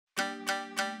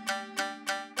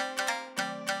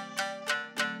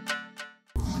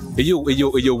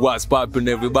Yo, what's poppin'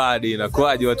 everybody?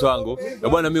 Inakuaje watu wangu? Na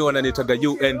bwana mimi wananitaga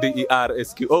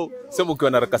UNDERSKO. Sema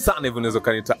ukiwa na haraka sana hivi unaweza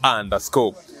kanita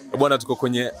 _ Na bwana tuko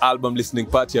kwenye album listening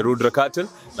party ya Ghetto Kartel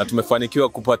na tumefanikiwa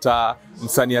kupata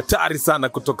msanii hatari sana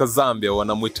kutoka Zambia,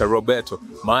 wanamuita Roberto.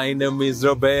 My name is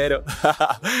Roberto.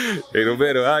 Hey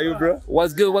Roberto, how are you, bro?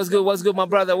 What's good, my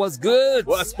brother? What's good?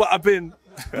 What's poppin'?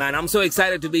 Man, I'm so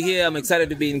excited to be here. I'm excited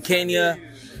to be in Kenya.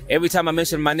 Every time I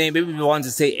mention my name, people want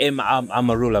to say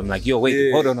Amarulah. I'm like, yo,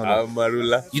 wait, hold on.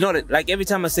 Amarulah. You know that, like every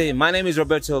time I say my name is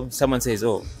Roberto, someone says,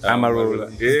 oh,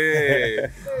 Amarulah. Yeah,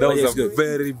 that was a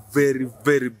very, very,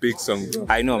 very big song.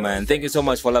 I know, man. Thank you so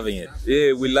much for loving it.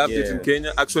 Yeah, we loved it in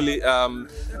Kenya. Actually,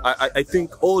 I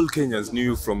think all Kenyans knew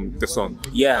you from the song.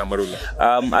 Yeah,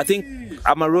 Amarulah. I think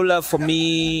Amarulah for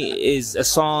me is a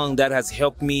song that has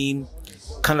helped me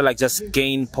kind of like just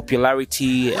gain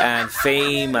popularity and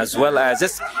fame, as well as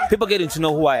just people getting to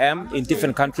know who I am in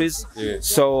different countries. Yeah.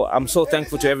 So I'm so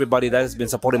thankful to everybody that has been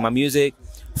supporting my music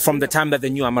from the time that they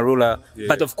knew Amarulah. Yeah.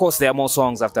 But of course there are more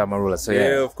songs after Amarulah. So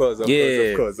yeah, of course.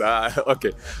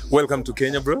 Okay, welcome to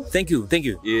Kenya, bro. Thank you.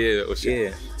 Yeah,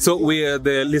 Yeah. So we are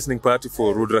the listening party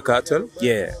for Ghetto Kartel.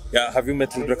 Yeah. Have you met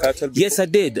Ghetto Kartel before? Yes, I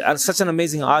did. Such an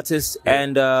amazing artist.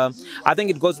 And I think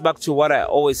it goes back to what I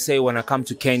always say when I come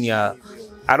to Kenya.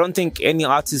 I don't think any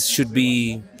artist should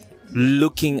be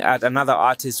looking at another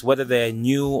artist, whether they're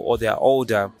new or they're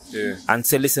older, and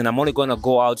say, listen, I'm only going to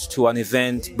go out to an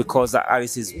event because that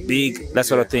artist is big, that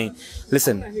sort of thing.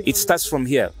 Listen, it starts from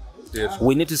here. Yeah.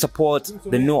 We need to support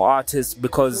the new artists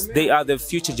because they are the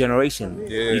future generation.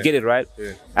 Yeah. You get it, right?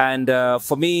 Yeah. And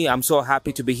for me, I'm so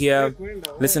happy to be here,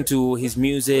 listen to his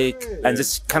music, and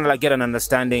just kind of like get an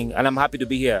understanding. And I'm happy to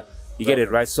be here. You get it,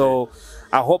 right? So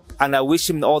I hope and I wish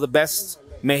him all the best.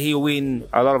 May he win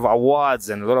a lot of awards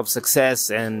and a lot of success,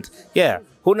 and yeah,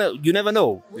 you never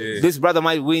know. Yeah. This brother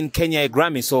might win Kenya a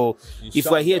Grammy. So if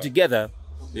we're here together,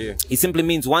 it simply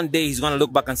means one day he's gonna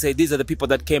look back and say, these are the people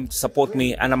that came to support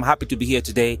me, and I'm happy to be here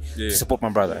today to support my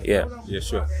brother. Yeah,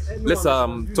 sure. Let's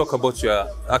talk about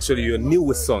your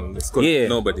newest song. It's called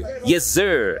Nobody. Yes,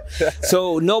 sir.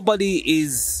 So Nobody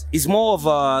is more of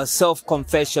a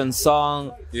self-confession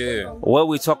song. Yeah, where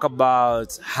we talk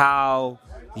about how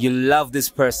you love this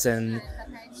person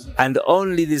and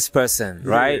only this person,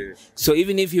 right? Yeah. So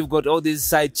even if you've got all these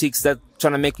side chicks that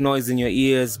trying to make noise in your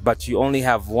ears, but you only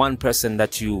have one person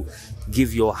that you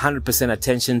give your 100%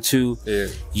 attention to,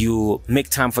 you make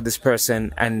time for this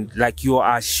person, and like you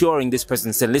are assuring this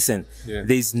person, say, listen,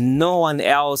 there's no one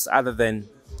else other than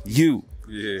you.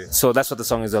 Yeah. So that's what the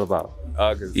song is all about.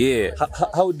 Okay. Yeah.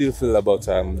 How do you feel about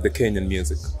the Kenyan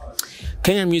music?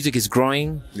 Kenyan music is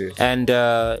growing, and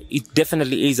it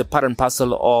definitely is a part and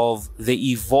parcel of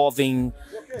the evolving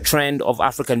trend of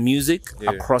African music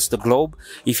across the globe.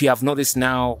 If you have noticed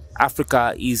now,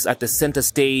 Africa is at the center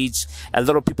stage. A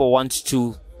lot of people want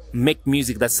to make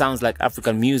music that sounds like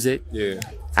African music. Yeah.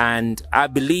 And I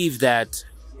believe that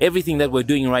everything that we're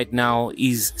doing right now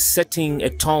is setting a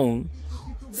tone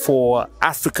for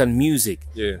African music.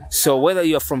 Yeah. So whether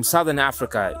you're from Southern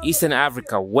Africa, Eastern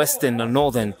Africa, Western or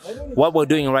Northern, what we're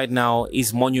doing right now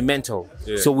is monumental.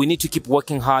 Yeah. So we need to keep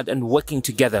working hard and working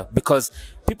together, because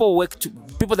people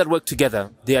that work together,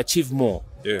 they achieve more.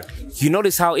 Yeah. You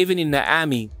notice how even in the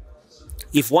army,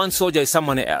 if one soldier is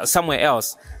somewhere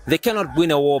else, they cannot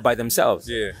win a war by themselves.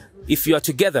 Yeah. If you are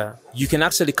together, you can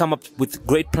actually come up with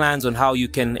great plans on how you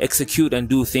can execute and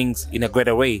do things in a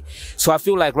greater way. So I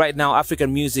feel like right now,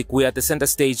 African music, we're at the center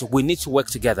stage. We need to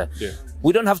work together. Yeah.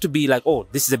 We don't have to be like, oh,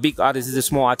 this is a big artist, this is a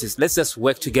small artist. Let's just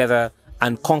work together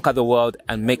and conquer the world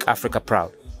and make Africa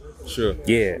proud. Sure.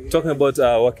 Yeah. Talking about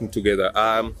working together,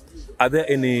 are there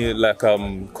any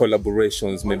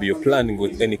collaborations maybe you're planning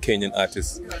with any Kenyan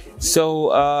artists?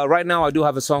 So right now I do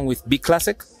have a song with Big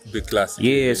Classic. Big Classic.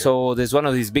 Yeah, so there's one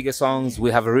of his biggest songs.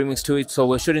 We have a remix to it. So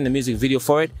we're shooting the music video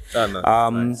for it.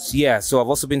 Nice. Yeah, so I've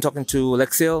also been talking to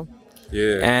Lexil.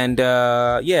 Yeah. And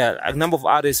a number of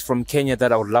artists from Kenya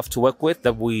that I would love to work with,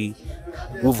 that we've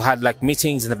had like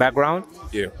meetings in the background.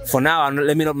 Yeah. For now,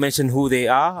 let me not mention who they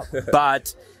are,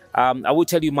 but I will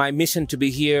tell you, my mission to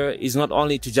be here is not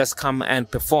only to just come and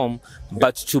perform,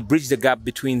 but to bridge the gap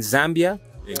between Zambia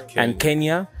and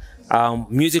Kenya.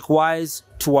 Music-wise,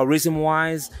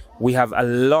 tourism-wise, we have a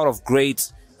lot of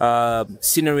great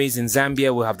sceneries in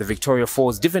Zambia. We have the Victoria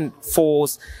Falls, different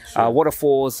falls,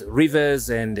 waterfalls, rivers,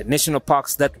 and national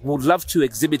parks that would love to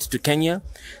exhibit to Kenya.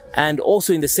 And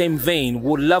also in the same vein,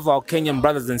 would love our Kenyan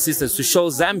brothers and sisters to show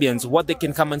Zambians what they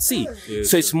can come and see.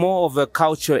 So it's more of a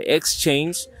culture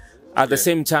exchange. At the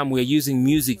same time, we're using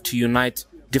music to unite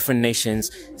different nations,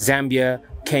 Zambia,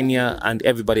 Kenya, and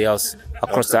everybody else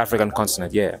across the African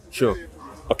continent. Yeah. Sure.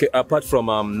 Okay, apart from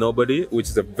Nobody, which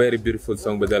is a very beautiful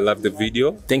song, but I love the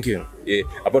video. Thank you. Yeah.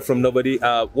 Apart from Nobody,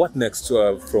 what next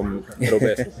from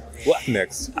Roberto? What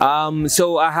next?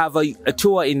 So I have a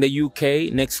tour in the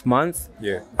UK next month.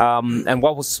 Yeah. And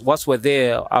whilst we're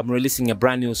there, I'm releasing a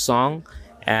brand new song.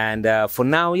 And for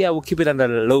now, yeah, we'll keep it under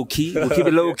low key. We'll keep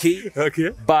it low key.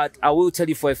 Okay. But I will tell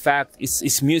you for a fact,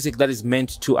 it's music that is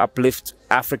meant to uplift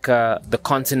Africa, the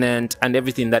continent, and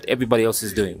everything that everybody else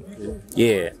is doing.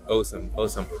 Yeah. Awesome.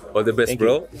 All the best,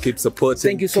 bro. Keep supporting.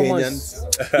 Thank you so Kenyans.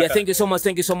 much. Yeah, thank you so much.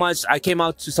 Thank you so much. I came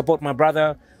out to support my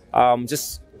brother.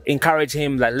 Just encourage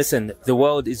him. Like, listen, the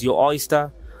world is your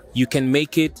oyster. You can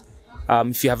make it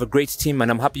if you have a great team.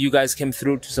 And I'm happy you guys came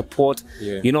through to support.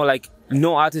 Yeah. You know, like,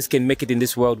 no artist can make it in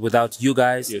this world without you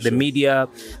guys, the media,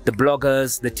 the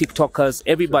bloggers, the TikTokers,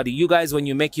 everybody. You guys, when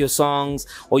you make your songs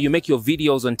or you make your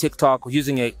videos on TikTok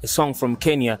using a song from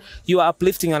Kenya, you are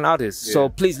uplifting an artist. So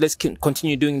please, let's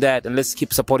continue doing that and let's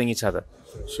keep supporting each other.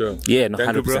 Sure. Yeah, no,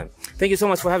 Thank 100%. you, bro. Thank you so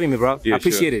much for having me, bro. I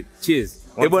appreciate it. Cheers.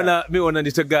 Ebwana, mi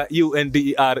wananitaga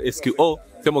UNDERSQO.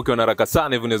 Kama ukiwa na haraka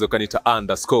sana hivi unaweza kanita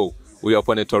 _ huyo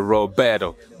hapo anaitwa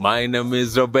Roberto. My name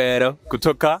is Roberto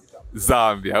kutoka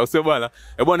Zambia. Usio bwana.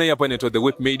 Ebwana, hii hapa inaitwa The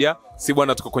Whip Media. Si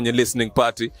bwana, tuko kwenye listening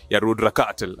party ya Ghetto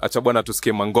Kartel. Acha bwana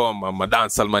tusikie mangoma,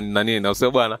 madance almani na nini.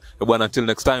 Usio bwana. Ebwana, until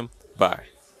next time.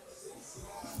 Bye.